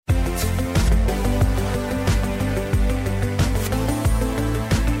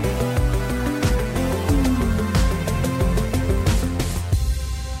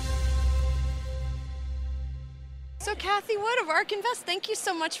Kathy Wood of ARK Invest. Thank you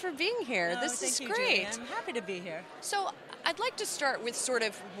so much for being here. Oh, This is thank you, great. Julie. I'm happy to be here. So I'd like to start with sort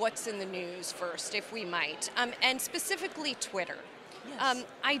of what's in the news first, if we might, and specifically Twitter. Yes.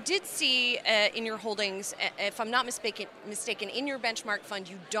 I did see in your holdings, if I'm not mistaken, in your benchmark fund,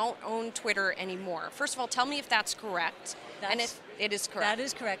 you don't own Twitter anymore. First of all, tell me if that's correct, and if it is correct. That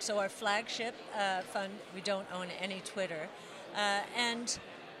is correct. So our flagship fund, we don't own any Twitter. And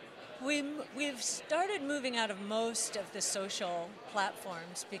we've started moving out of most of the social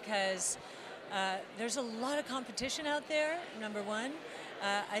platforms because there's a lot of competition out there, number one.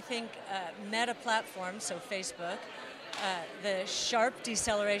 I think Meta platforms, so Facebook, the sharp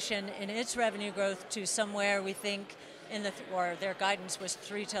deceleration in its revenue growth to somewhere we think or their guidance was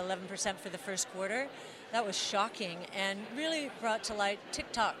 3 to 11% for the first quarter. That was shocking and really brought to light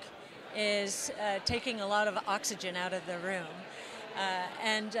TikTok is taking a lot of oxygen out of the room.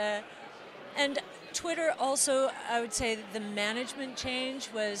 And Twitter also, I would say the management change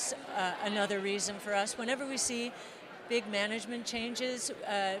was another reason for us. Whenever we see big management changes,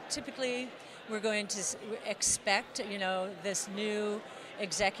 typically we're going to expect, this new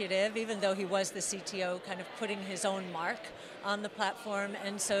executive, even though he was the CTO, kind of putting his own mark on the platform.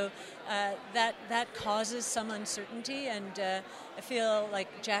 And so that causes some uncertainty. And I feel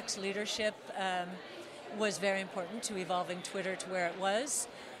like Jack's leadership was very important to evolving Twitter to where it was.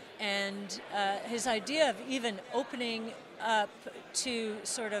 And his idea of even opening up to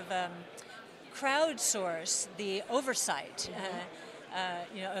sort of crowdsource the oversight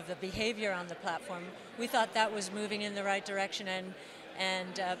of the behavior on the platform, we thought that was moving in the right direction.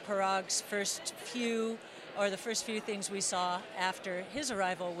 And Parag's first few things we saw after his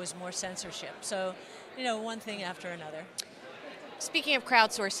arrival was more censorship. So, one thing after another. Speaking of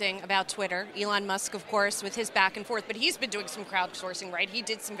crowdsourcing about Twitter, Elon Musk, of course, with his back and forth, but he's been doing some crowdsourcing, right? He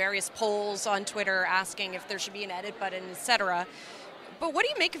did some various polls on Twitter asking if there should be an edit button, etc. But what do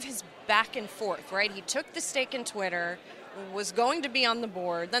you make of his back and forth, right? He took the stake in Twitter, was going to be on the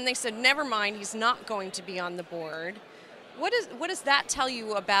board, then they said, never mind, he's not going to be on the board. What does that tell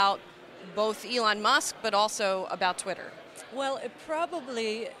you about both Elon Musk, but also about Twitter? Well, it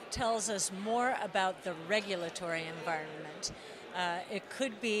probably tells us more about the regulatory environment. It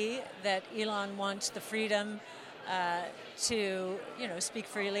could be that Elon wants the freedom to, speak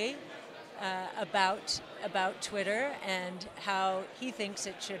freely about Twitter and how he thinks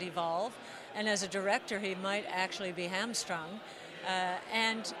it should evolve. And as a director, he might actually be hamstrung. I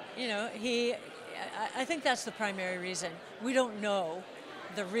think that's the primary reason. We don't know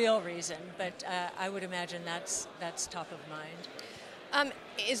the real reason, but I would imagine that's top of mind.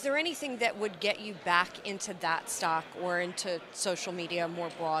 Is there anything that would get you back into that stock or into social media more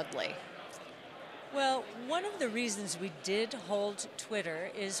broadly? Well, one of the reasons we did hold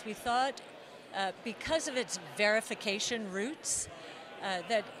Twitter is we thought because of its verification roots,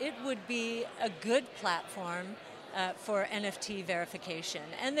 that it would be a good platform for NFT verification.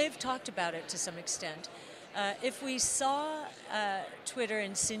 And they've talked about it to some extent. If we saw Twitter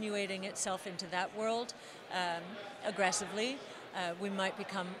insinuating itself into that world aggressively, we might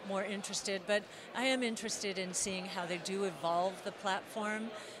become more interested. But I am interested in seeing how they do evolve the platform.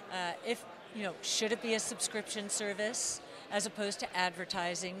 Should it be a subscription service as opposed to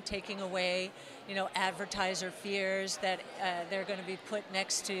advertising, taking away, advertiser fears that they're going to be put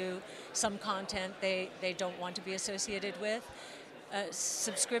next to some content they don't want to be associated with.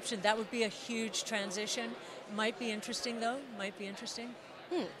 Subscription, that would be a huge transition. Might be interesting, though. Might be interesting.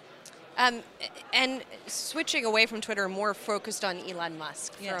 And switching away from Twitter, more focused on Elon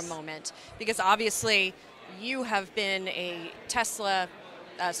Musk for Yes. a moment, because obviously you have been a Tesla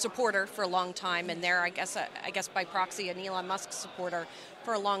supporter for a long time, and I guess by proxy, an Elon Musk supporter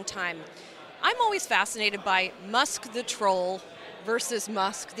for a long time. I'm always fascinated by Musk the troll versus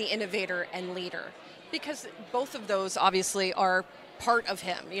Musk the innovator and leader, because both of those obviously are part of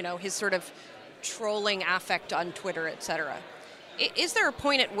him, his sort of trolling affect on Twitter, etc. Is there a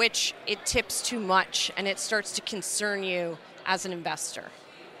point at which it tips too much and it starts to concern you as an investor?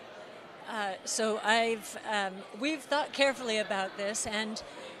 We've thought carefully about this, and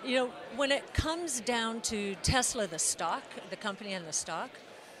when it comes down to Tesla, the stock, the company and the stock,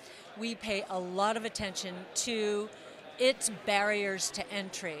 we pay a lot of attention to its barriers to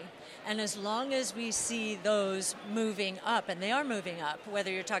entry. And as long as we see those moving up, and they are moving up, whether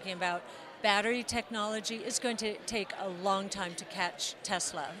you're talking about battery technology, it's going to take a long time to catch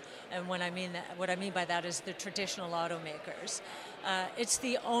Tesla. And what I mean by that is the traditional automakers. It's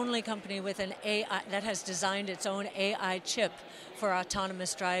the only company with an AI that has designed its own AI chip for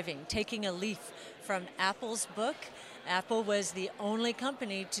autonomous driving, taking a leaf from Apple's book Apple was the only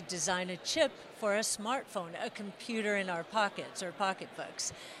company to design a chip for a smartphone, a computer in our pockets or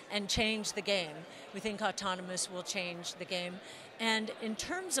pocketbooks, and change the game. We think autonomous will change the game. And in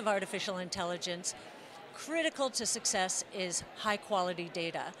terms of artificial intelligence, critical to success is high quality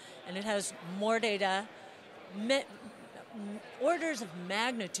data. And it has more data, orders of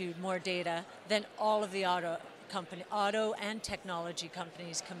magnitude more data than all of the auto and technology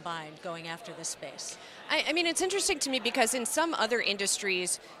companies combined going after this space. I mean, it's interesting to me because in some other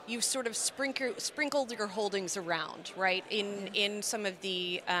industries, you've sort of sprinkled your holdings around, right? In some of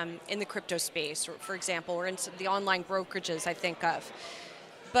the in the crypto space, or, for example, or in some of the online brokerages I think of.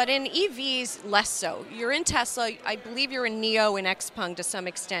 But in EVs, less so. You're in Tesla. I believe you're in NIO and XPeng to some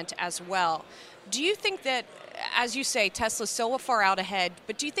extent as well. Do you think that, as you say, Tesla's so far out ahead,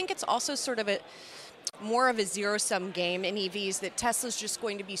 but do you think it's also sort of more of a zero-sum game in EVs, that Tesla's just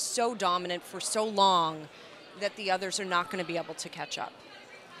going to be so dominant for so long that the others are not going to be able to catch up?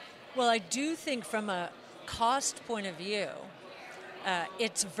 Well, I do think from a cost point of view,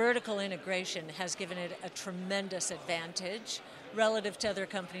 its vertical integration has given it a tremendous advantage relative to other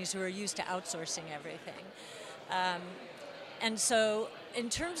companies who are used to outsourcing everything. And so in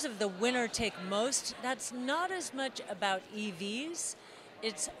terms of the winner take most, that's not as much about EVs,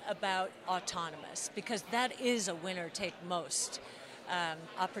 it's about autonomous, because that is a winner take most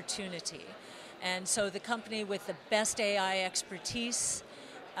opportunity. And so the company with the best AI expertise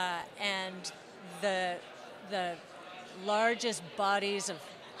and the largest bodies of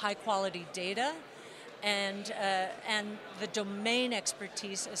high quality data and the domain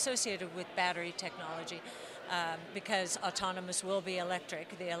expertise associated with battery technology, because autonomous will be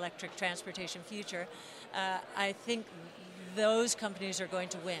electric, the electric transportation future. I think those companies are going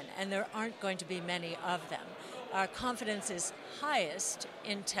to win, and there aren't going to be many of them. Our confidence is highest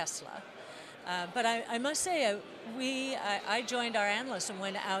in Tesla. But I must say, I joined our analysts and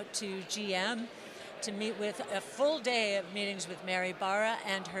went out to GM to meet with a full day of meetings with Mary Barra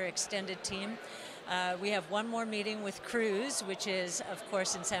and her extended team. We have one more meeting with Cruise, which is, of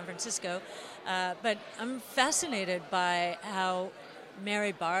course, in San Francisco. But I'm fascinated by how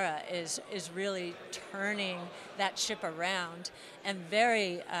Mary Barra is really turning that ship around, and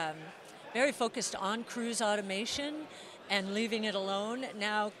very focused on Cruise automation and leaving it alone.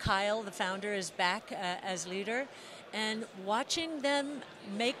 Now Kyle, the founder, is back as leader, and watching them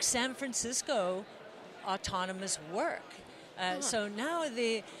make San Francisco autonomous work. So now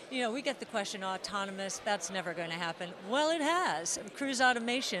we get the question, autonomous, that's never going to happen. Well, it has. Cruise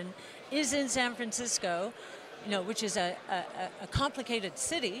automation is in San Francisco, which is a complicated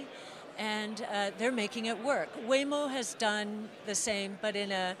city, and they're making it work. Waymo has done the same, but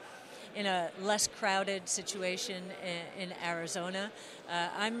in a less crowded situation in Arizona.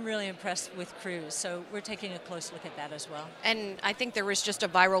 I'm really impressed with Cruise, so we're taking a close look at that as well. And I think there was just a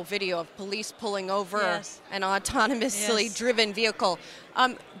viral video of police pulling over an autonomously driven vehicle.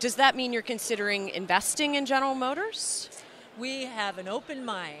 Does that mean you're considering investing in General Motors? We have an open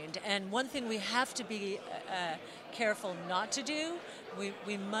mind, and one thing we have to be careful not to do,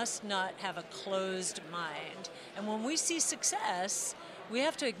 we must not have a closed mind. And when we see success, we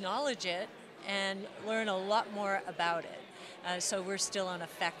have to acknowledge it and learn a lot more about it. So we're still on a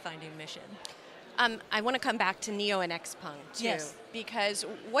fact-finding mission. I want to come back to NIO and XPeng too, because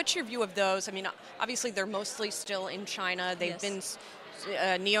what's your view of those? I mean, obviously they're mostly still in China. They've been,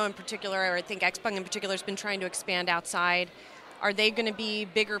 NIO in particular, or I think XPeng in particular, has been trying to expand outside. Are they going to be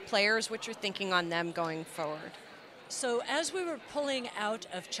bigger players? What's your thinking on them going forward? So as we were pulling out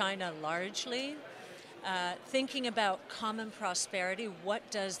of China largely, thinking about common prosperity, what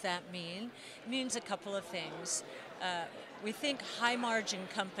does that mean? It means a couple of things. We think high-margin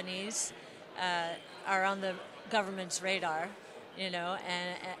companies are on the government's radar,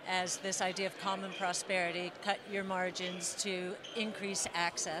 and as this idea of common prosperity, cut your margins to increase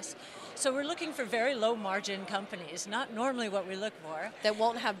access. So we're looking for very low-margin companies, not normally what we look for. That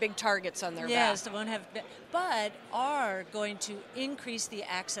won't have big targets on their back. Yes, that won't have, but are going to increase the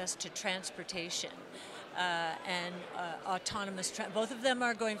access to transportation. And autonomous, both of them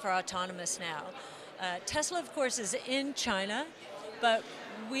are going for autonomous now. Tesla, of course, is in China, but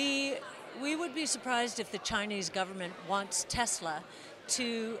we would be surprised if the Chinese government wants Tesla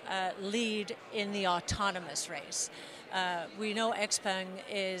to lead in the autonomous race. We know XPeng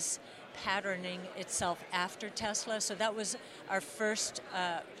is patterning itself after Tesla, so that was our first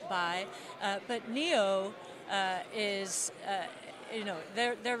buy. But NIO is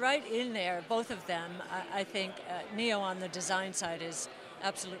they're right in there, both of them. I think NIO on the design side is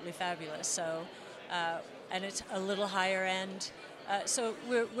absolutely fabulous. So, and it's a little higher end, So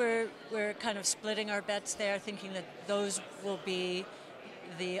we're kind of splitting our bets there, thinking that those will be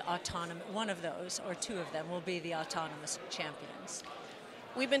the autonomous, one of those or two of them will be the autonomous champions.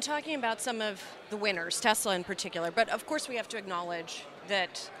 We've been talking about some of the winners, Tesla in particular, but of course we have to acknowledge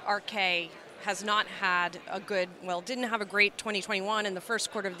that RK has not had didn't have a great 2021, and the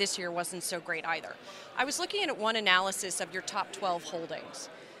first quarter of this year wasn't so great either. I was looking at one analysis of your top 12 holdings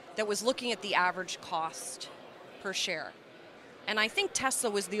that was looking at the average cost per share. And I think Tesla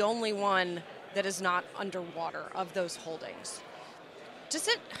was the only one that is not underwater of those holdings. Does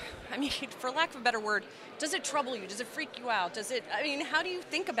it, for lack of a better word, does it trouble you? Does it freak you out? How do you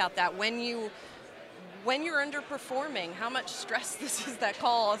think about that when you're underperforming? How much stress this is that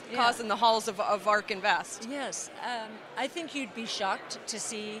cause in the halls of ARK Invest? Yes, I think you'd be shocked to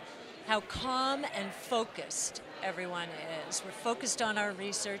see how calm and focused everyone is. We're focused on our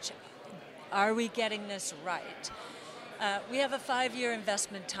research. Are we getting this right? We have a 5-year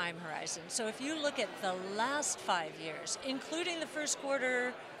investment time horizon. So if you look at the last 5 years, including the first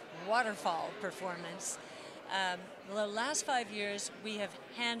quarter waterfall performance, the last 5 years we have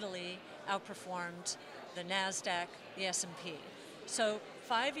handily outperformed the NASDAQ, the S&P. So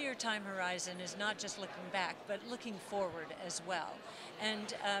 5-year time horizon is not just looking back, but looking forward as well.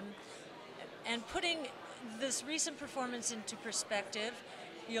 And putting this recent performance into perspective,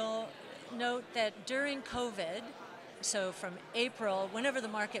 you'll note that during COVID, so from April, whenever the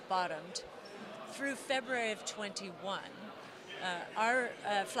market bottomed, through February of 21, our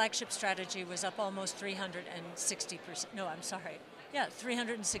flagship strategy was up almost 360%. No, I'm sorry. Yeah,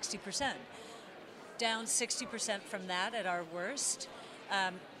 360%. Down 60% from that at our worst.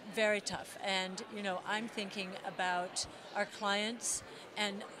 Very tough. And, I'm thinking about our clients,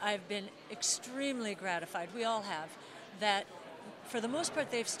 and I've been extremely gratified, we all have, that for the most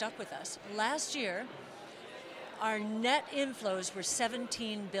part they've stuck with us. Last year, our net inflows were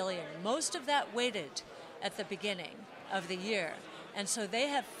 $17 billion. Most of that weighted at the beginning of the year. And so they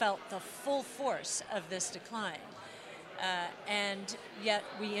have felt the full force of this decline. And yet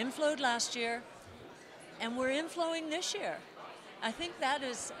we inflowed last year, and we're inflowing this year. I think that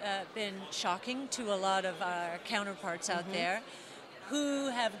has been shocking to a lot of our counterparts out there who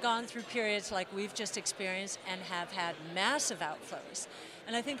have gone through periods like we've just experienced and have had massive outflows.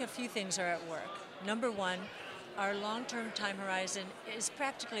 And I think a few things are at work. Number one, our long-term time horizon is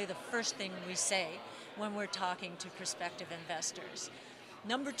practically the first thing we say when we're talking to prospective investors.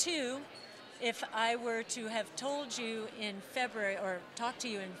 Number two, if I were to have told you in February, or talked to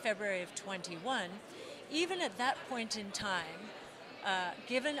you in February of 21, even at that point in time,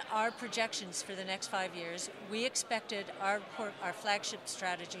 given our projections for the next 5 years, we expected our flagship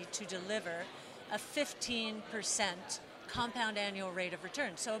strategy to deliver a 15% compound annual rate of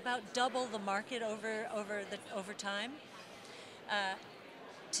return, so about double the market over time.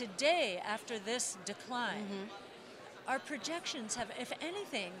 Today, after this decline, our projections have, if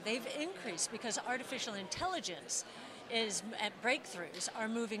anything, they've increased because artificial intelligence breakthroughs are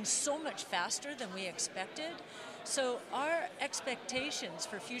moving so much faster than we expected. So our expectations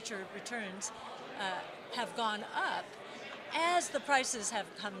for future returns have gone up as the prices have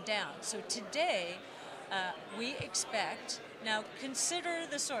come down. So today, we expect, now consider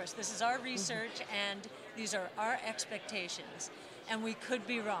the source. This is our research and these are our expectations. And we could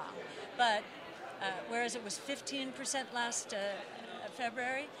be wrong. But whereas it was 15% last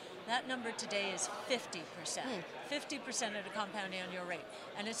February, that number today is 50%. 50% at a compound annual rate.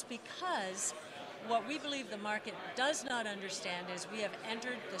 And it's because what we believe the market does not understand is we have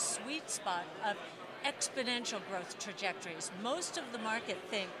entered the sweet spot of exponential growth trajectories. Most of the market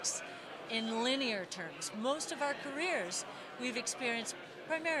thinks in linear terms. Most of our careers, we've experienced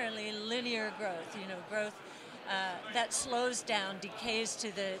primarily linear growth, growth that slows down, decays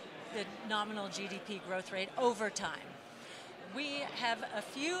to the nominal GDP growth rate over time. We have a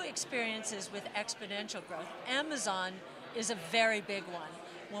few experiences with exponential growth. Amazon is a very big one.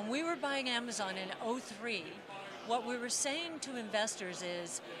 When we were buying Amazon in 2003, what we were saying to investors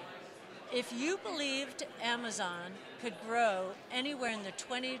is, if you believed Amazon could grow anywhere in the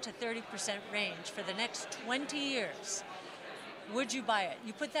 20 to 30% range for the next 20 years, would you buy it?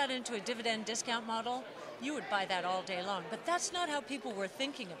 You put that into a dividend discount model, you would buy that all day long. But that's not how people were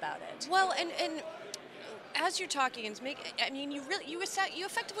thinking about it. Well, and as you're talking, you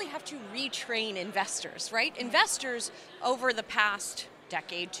effectively have to retrain investors, right? Investors over the past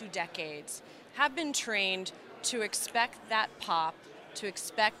decade, 2 decades, have been trained to expect that pop, to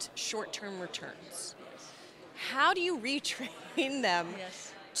expect short-term returns. How do you retrain them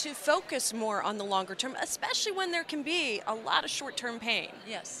to focus more on the longer term, especially when there can be a lot of short-term pain?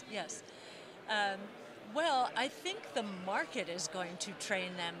 Yes. Well, I think the market is going to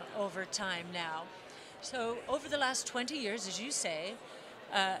train them over time now. So over the last 20 years, as you say,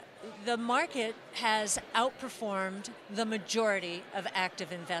 the market has outperformed the majority of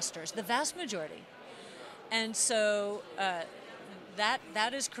active investors, the vast majority. And so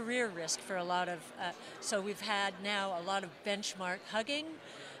that is career risk for a lot of, so we've had now a lot of benchmark hugging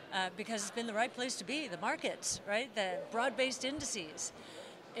because it's been the right place to be, the markets, right? The broad-based indices.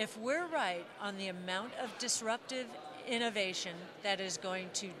 If we're right on the amount of disruptive innovation that is going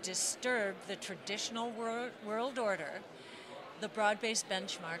to disturb the traditional world order, the broad-based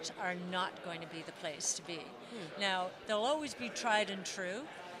benchmarks are not going to be the place to be. Now, they'll always be tried and true.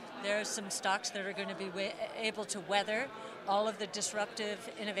 There are some stocks that are going to be able to weather all of the disruptive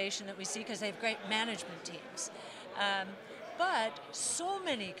innovation that we see because they have great management teams. But so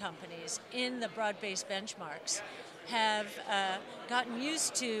many companies in the broad-based benchmarks have gotten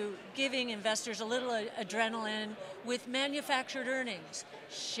used to giving investors a little adrenaline with manufactured earnings,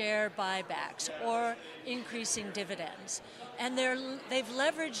 share buybacks, or increasing dividends. And they've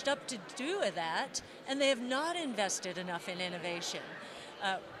leveraged up to do that, and they have not invested enough in innovation.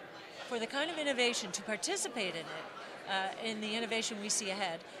 For the kind of innovation to participate in it, in the innovation we see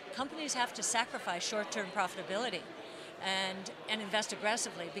ahead, companies have to sacrifice short-term profitability and invest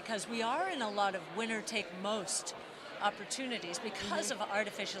aggressively because we are in a lot of winner-take-most opportunities because of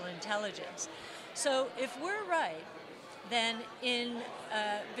artificial intelligence. So if we're right, then in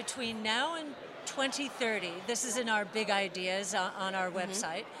between now and 2030, this is in our big ideas on our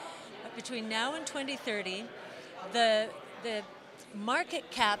website, between now and 2030, the market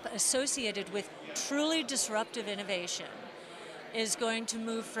cap associated with truly disruptive innovation is going to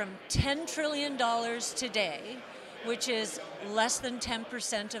move from $10 trillion today, which is less than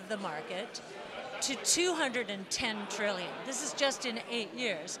 10% of the market, to 210 trillion. This is just in 8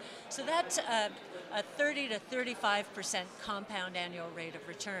 years. So that's a 30 to 35% compound annual rate of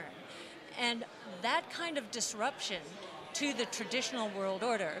return. And that kind of disruption to the traditional world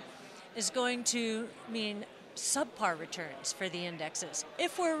order is going to mean subpar returns for the indexes,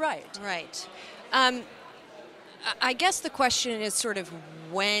 if we're right. Right. I guess the question is sort of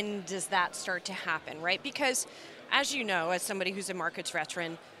when does that start to happen, right? Because as you know, as somebody who's a markets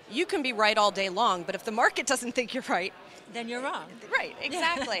veteran, you can be right all day long, but if the market doesn't think you're right, then you're wrong. Right,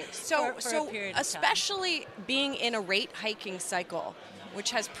 exactly. So, for a period of especially being in a rate hiking cycle,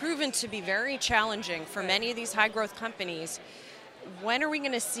 which has proven to be very challenging for many of these high growth companies, when are we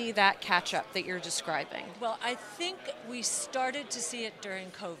going to see that catch up that you're describing? Well, I think we started to see it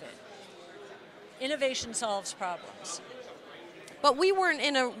during COVID. Innovation solves problems. But we weren't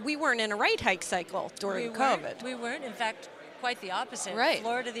in a rate hike cycle during COVID. We weren't. In fact, quite the opposite. Right.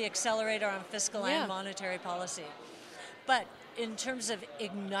 Florida, the accelerator on fiscal and monetary policy. But in terms of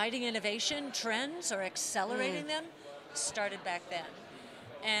igniting innovation trends or accelerating them, started back then.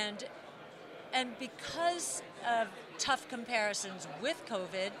 And because of tough comparisons with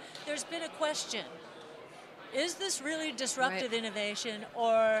COVID, there's been a question. Is this really disruptive innovation,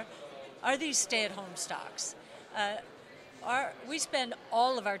 or are these stay-at-home stocks? We spend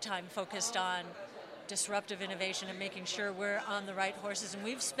all of our time focused on disruptive innovation and making sure we're on the right horses, and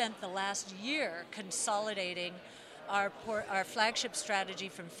we've spent the last year consolidating our flagship strategy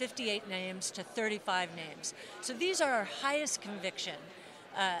from 58 names to 35 names. So these are our highest conviction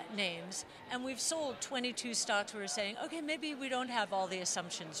names, and we've sold 22 stocks where we're saying, okay, maybe we don't have all the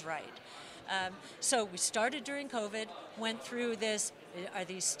assumptions right. So we started during COVID, went through this, are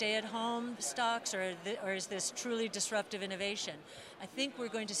these stay-at-home stocks or is this truly disruptive innovation? I think we're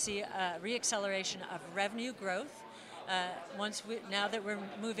going to see a reacceleration of revenue growth now that we're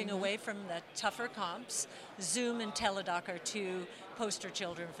moving away from the tougher comps. Zoom and Teladoc are two poster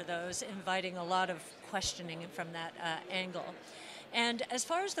children for those, inviting a lot of questioning from that angle. And as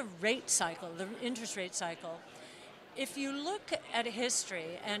far as the rate cycle, the interest rate cycle, if you look at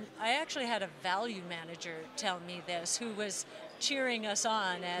history, and I actually had a value manager tell me this, who was cheering us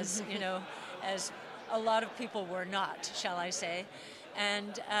on as, you know, as a lot of people were not, shall I say.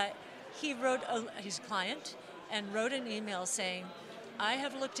 And he wrote, his client, and wrote an email saying, I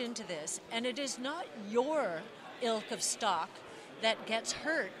have looked into this, and it is not your ilk of stock that gets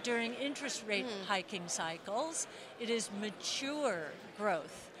hurt during interest rate hiking cycles. It is mature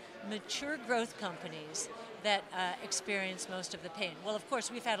growth companies that experience most of the pain. Well, of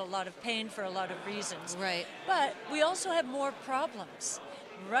course, we've had a lot of pain for a lot of reasons. Right. But we also have more problems.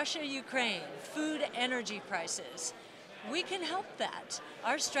 Russia, Ukraine, food, energy prices. We can help that.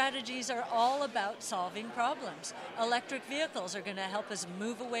 Our strategies are all about solving problems. Electric vehicles are going to help us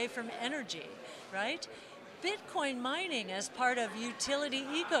move away from energy, right? Bitcoin mining as part of utility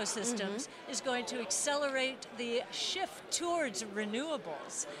ecosystems is going to accelerate the shift towards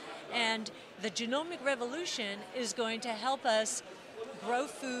renewables. And the genomic revolution is going to help us grow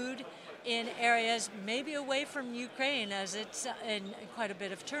food in areas maybe away from Ukraine, as it's in quite a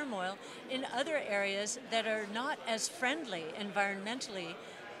bit of turmoil, in other areas that are not as friendly environmentally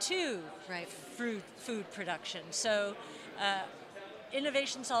to food production. So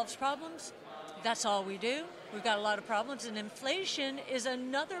innovation solves problems. That's all we do. We've got a lot of problems, and inflation is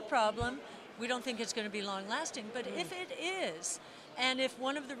another problem. We don't think it's going to be long lasting, but if it is, and if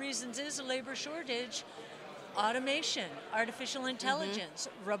one of the reasons is a labor shortage, automation, artificial intelligence,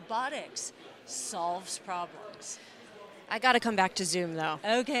 robotics solves problems. I got to come back to Zoom, though.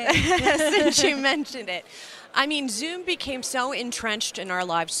 Okay. Since you mentioned it. I mean, Zoom became so entrenched in our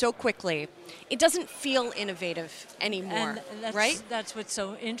lives so quickly, it doesn't feel innovative anymore, right? That's what's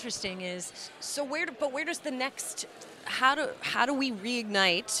so interesting is. So where does the next, how do we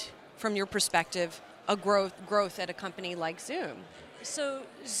reignite, from your perspective, a growth at a company like Zoom? So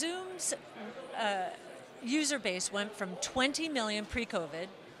Zoom's user base went from 20 million pre-COVID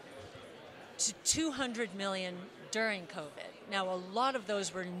to 200 million during COVID. Now, a lot of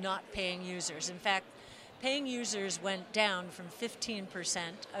those were not paying users. In fact, paying users went down from 15%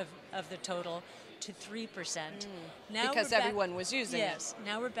 of the total to 3%. Now because everyone was using it. Yes,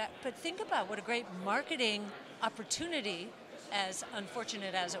 now we're back. But think about what a great marketing opportunity, as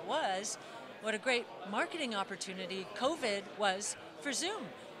unfortunate as it was, what a great marketing opportunity COVID was for Zoom.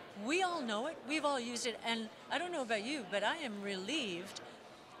 We all know it. We've all used it. And I don't know about you, but I am relieved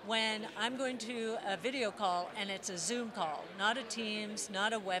when I'm going to a video call and it's a Zoom call, not a Teams,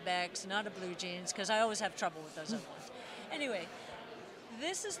 not a WebEx, not a BlueJeans, because I always have trouble with those other ones. Anyway,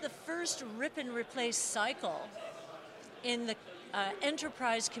 this is the first rip and replace cycle in the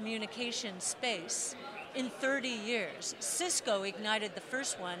enterprise communication space in 30 years. Cisco ignited the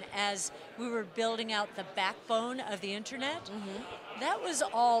first one as we were building out the backbone of the internet. That was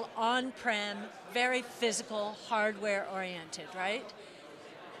all on-prem, very physical, hardware-oriented, right?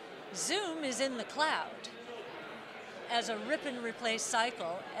 Zoom is in the cloud as a rip and replace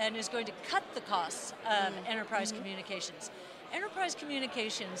cycle and is going to cut the costs of enterprise communications. Enterprise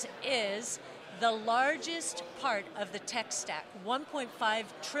communications is the largest part of the tech stack, $1.5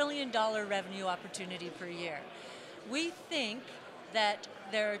 trillion revenue opportunity per year. We think that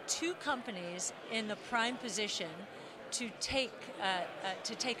there are two companies in the prime position to take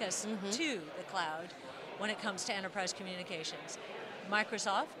us to the cloud when it comes to enterprise communications: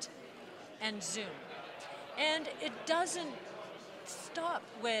 Microsoft and Zoom. And it doesn't stop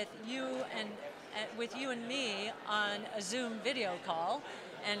with you and me on a Zoom video call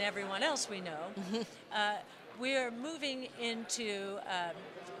and everyone else we know. We're moving into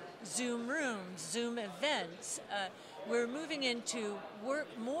Zoom rooms, Zoom events. We're moving into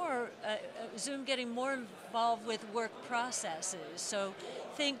Zoom getting more involved with work processes. So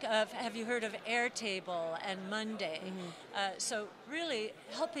think of, have you heard of Airtable and Monday? So really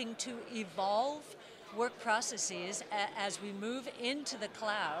helping to evolve work processes as we move into the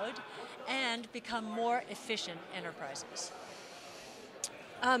cloud and become more efficient enterprises.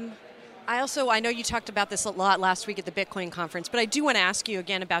 I know you talked about this a lot last week at the Bitcoin conference, but I do want to ask you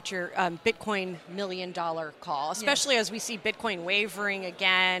again about your Bitcoin $1 million call, especially as we see Bitcoin wavering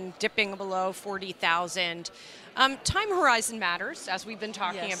again, dipping below 40,000. Time horizon matters, as we've been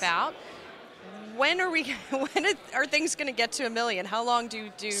talking about. When are things going to get to $1 million? How long do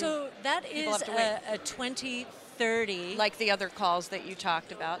So that is a 2030. Like the other calls that you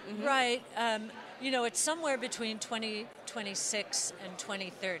talked about. Right. It's somewhere between 2026 and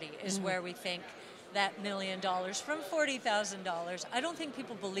 2030 is where we think that $1 million from $40,000. I don't think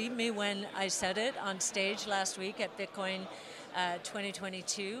people believed me when I said it on stage last week at Bitcoin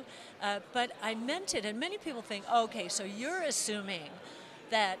 2022, but I meant it. And many people think, okay, so you're assuming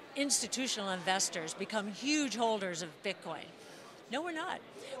that institutional investors become huge holders of Bitcoin. No, we're not.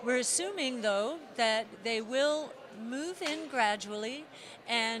 We're assuming, though, that they will move in gradually,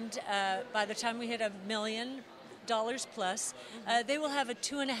 and by the time we hit $1 million plus, they will have a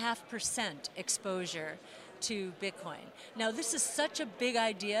 2.5% exposure to Bitcoin. Now, this is such a big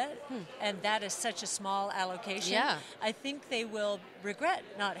idea, and that is such a small allocation. I think they will regret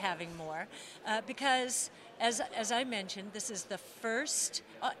not having more, because as I mentioned, this is the first,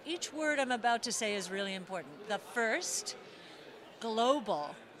 each word I'm about to say is really important. The first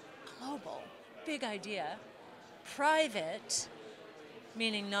global, big idea, private,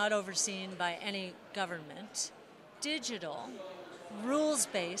 meaning not overseen by any government, digital,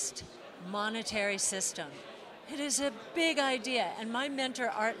 rules-based monetary system. It is a big idea. And my mentor,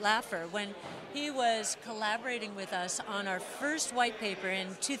 Art Laffer, when he was collaborating with us on our first white paper in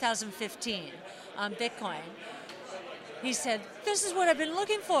 2015 on Bitcoin, he said, this is what I've been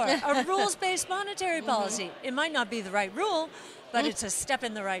looking for, a rules-based monetary policy. It might not be the right rule, but it's a step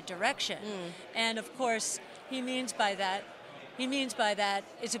in the right direction. And of course, he means by that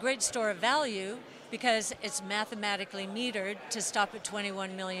it's a great store of value because it's mathematically metered to stop at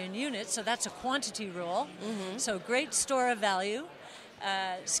 21 million units, so that's a quantity rule. So great store of value,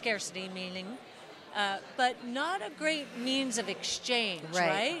 scarcity meaning, but not a great means of exchange,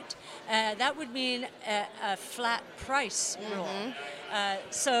 right? That would mean a flat price rule.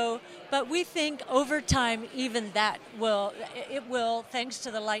 But we think over time, even that will, thanks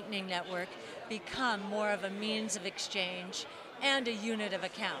to the Lightning Network, become more of a means of exchange and a unit of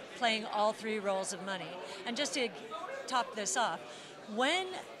account, playing all three roles of money. And just to top this off, when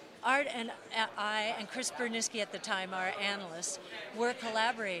Art and I and Chris Berniski at the time, our analyst, were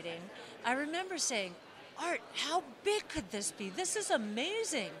collaborating, I remember saying, Art, how big could this be? This is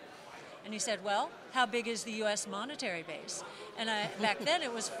amazing. And he said, well, how big is the U.S. monetary base? And back then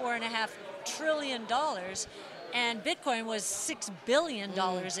it was $4.5 trillion, and Bitcoin was $6 billion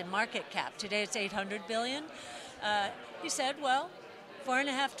in market cap. Today it's $800 billion. He said, well,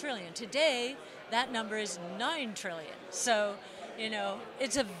 $4.5 trillion. Today, that number is $9 trillion. So,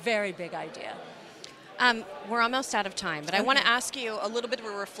 it's a very big idea. We're almost out of time, but I want to ask you a little bit of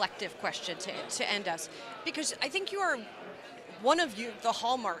a reflective question to end us, because I think one of the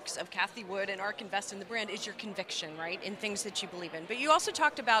hallmarks of Cathie Wood and ARK Invest in the brand is your conviction, right, in things that you believe in. But you also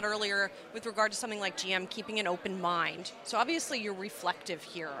talked about earlier with regard to something like GM, keeping an open mind. So obviously you're reflective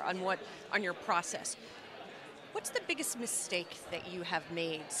here on your process. What's the biggest mistake that you have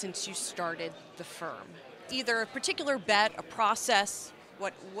made since you started the firm? Either a particular bet, a process,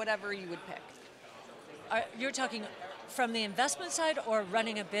 whatever you would pick. You're talking from the investment side or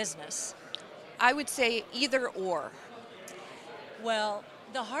running a business? I would say either or. Well,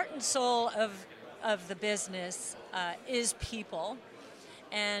 the heart and soul of the business is people.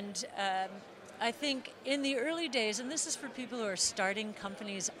 And I think in the early days, and this is for people who are starting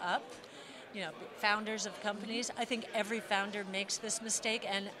companies up, founders of companies, I think every founder makes this mistake,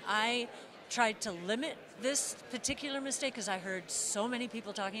 and I tried to limit this particular mistake because I heard so many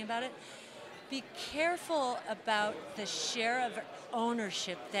people talking about it. Be careful about the share of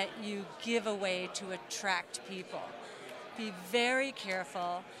ownership that you give away to attract people. Be very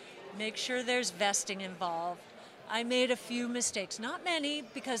careful. Make sure there's vesting involved. I made a few mistakes, not many,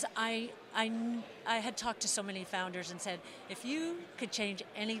 because I had talked to so many founders and said, if you could change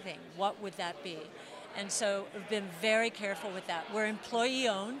anything, what would that be? And so we've been very careful with that. We're employee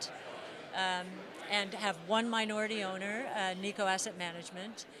owned and have one minority owner, Nikko Asset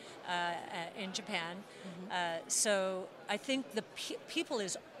Management in Japan. So I think the people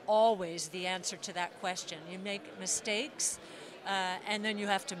is always the answer to that question. You make mistakes, and then you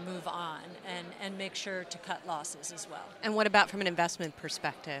have to move on and make sure to cut losses as well. And what about from an investment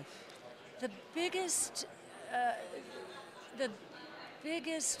perspective? The biggest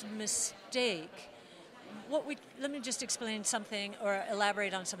mistake, let me just explain something or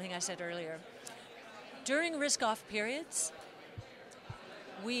elaborate on something I said earlier. During risk-off periods,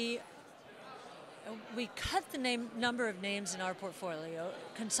 we cut the number of names in our portfolio,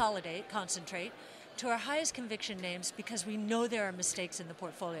 concentrate to our highest conviction names because we know there are mistakes in the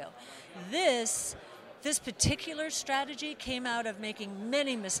portfolio. This particular strategy came out of making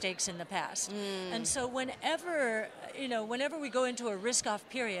many mistakes in the past. And so whenever we go into a risk-off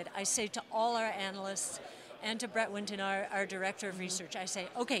period, I say to all our analysts and to Brett Winton, our director of research, I say,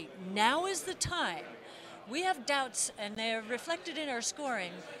 okay, now is the time. We have doubts, and they are reflected in our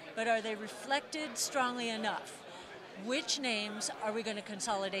scoring, but are they reflected strongly enough? Which names are we going to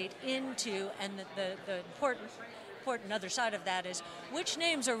consolidate into? And the important other side of that is, which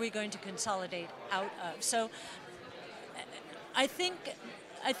names are we going to consolidate out of? So I think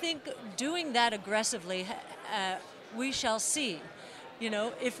doing that aggressively, we shall see.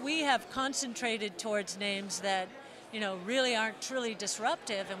 If we have concentrated towards names that really aren't truly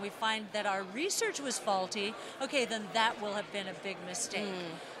disruptive, and we find that our research was faulty, okay, then that will have been a big mistake.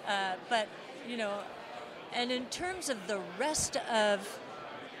 But and in terms of the rest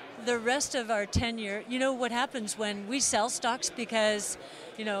of our tenure, what happens when we sell stocks because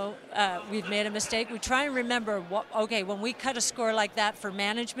we've made a mistake? We try and remember, when we cut a score like that for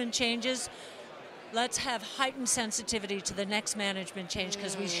management changes, let's have heightened sensitivity to the next management change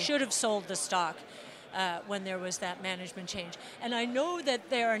because we should have sold the stock when there was that management change. And I know that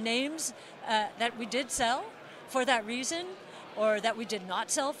there are names that we did sell for that reason, or that we did not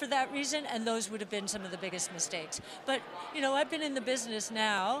sell for that reason, and those would have been some of the biggest mistakes. But, I've been in the business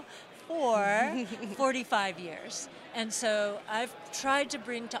now for 45 years, and so I've tried to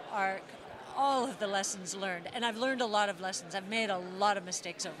bring to ARC all of the lessons learned, and I've learned a lot of lessons. I've made a lot of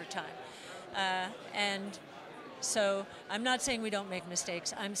mistakes over time. And so I'm not saying we don't make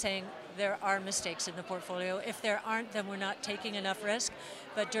mistakes. I'm saying there are mistakes in the portfolio. If there aren't, then we're not taking enough risk.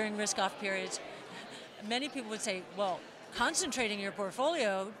 But during risk-off periods, many people would say, well, concentrating your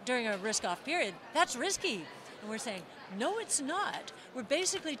portfolio during a risk-off period, that's risky. And we're saying, no, it's not. We're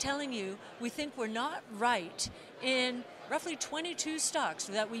basically telling you we think we're not right in roughly 22 stocks,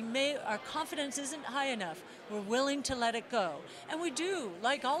 that our confidence isn't high enough. We're willing to let it go. And we do,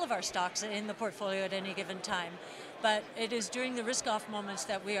 like all of our stocks in the portfolio at any given time. But it is during the risk-off moments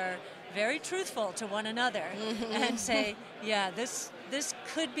that we are very truthful to one another and say, yeah, this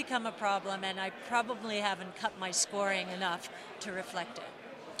could become a problem, and I probably haven't cut my scoring enough to reflect it.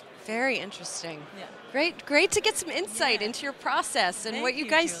 Very interesting. Yeah. Great to get some insight into your process and what you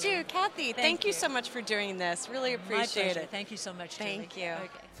guys Julie. do. Kathy, thank you so much for doing this. Really appreciate My pleasure. it. Thank you so much, Julie. Thank you.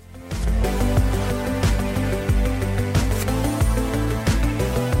 Okay.